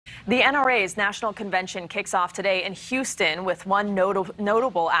The NRA's national convention kicks off today in Houston with one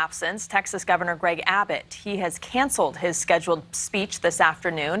notable absence, Texas Governor Greg Abbott. He has canceled his scheduled speech this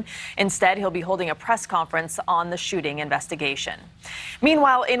afternoon. Instead, he'll be holding a press conference on the shooting investigation.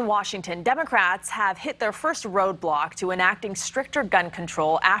 Meanwhile, in Washington, Democrats have hit their first roadblock to enacting stricter gun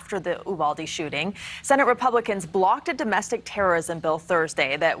control after the Uvalde shooting. Senate Republicans blocked a domestic terrorism bill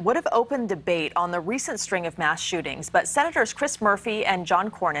Thursday that would have opened debate on the recent string of mass shootings. But Senators Chris Murphy and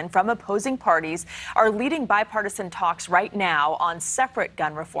John Cornyn from opposing parties are leading bipartisan talks right now on a separate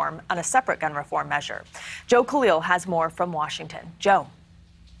gun reform measure. Joe Khalil has more from Washington. Joe.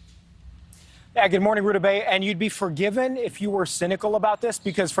 Yeah, good morning, Ruta Bay. And you'd be forgiven if you were cynical about this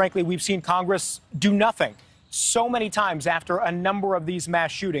because, frankly, we've seen Congress do nothing so many times after a number of these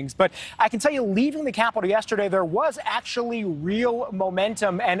mass shootings. But I can tell you, leaving the Capitol yesterday, there was actually real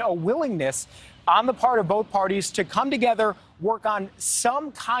momentum and a willingness on the part of both parties to come together, work on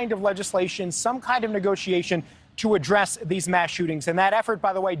some kind of legislation, some kind of negotiation to address these mass shootings. And that effort,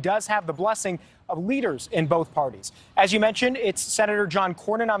 by the way, does have the blessing of leaders in both parties. As you mentioned, it's Senator John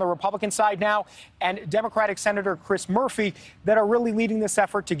Cornyn on the Republican side now and Democratic Senator Chris Murphy that are really leading this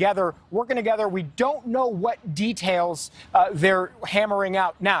effort together, working together. We don't know what details they're hammering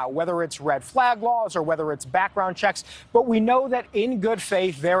out now, whether it's red flag laws or whether it's background checks. But we know that in good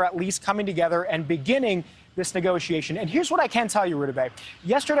faith, they're at least coming together and beginning this negotiation. And here's what I can tell you, Ruta Bay.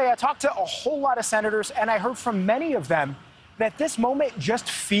 Yesterday, I talked to a whole lot of senators, and I heard from many of them that this moment just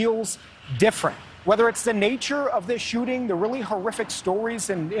feels different. Whether it's the nature of this shooting, the really horrific stories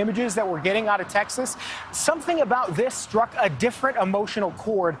and images that we're getting out of Texas, something about this struck a different emotional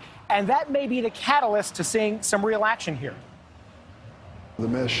chord, and that may be the catalyst to seeing some real action here. The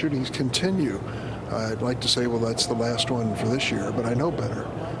mass shootings continue. I'd like to say, well, that's the last one for this year, but I know better.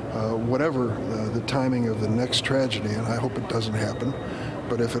 Whatever the timing of the next tragedy, and I hope it doesn't happen,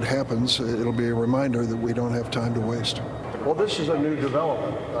 but if it happens, it'll be a reminder that we don't have time to waste. Well, this is a new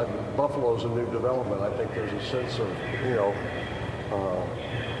development. Buffalo's a new development. I think there's a sense of,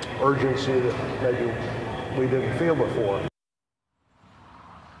 urgency that maybe we didn't feel before.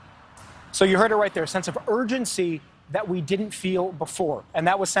 So you heard it right there, a sense of urgency that we didn't feel before. And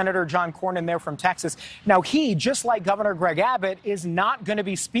that was Senator John Cornyn there from Texas. Now, he, just like Governor Greg Abbott, is not going to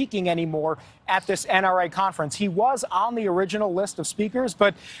be speaking anymore at this NRA conference. He was on the original list of speakers,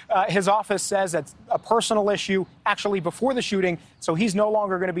 but his office says it's a personal issue actually before the shooting, so he's no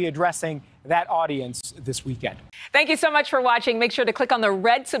longer going to be addressing that audience this weekend. Thank you so much for watching. Make sure to click on the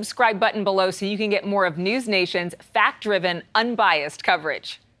red subscribe button below so you can get more of NewsNation's fact-driven, unbiased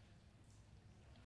coverage.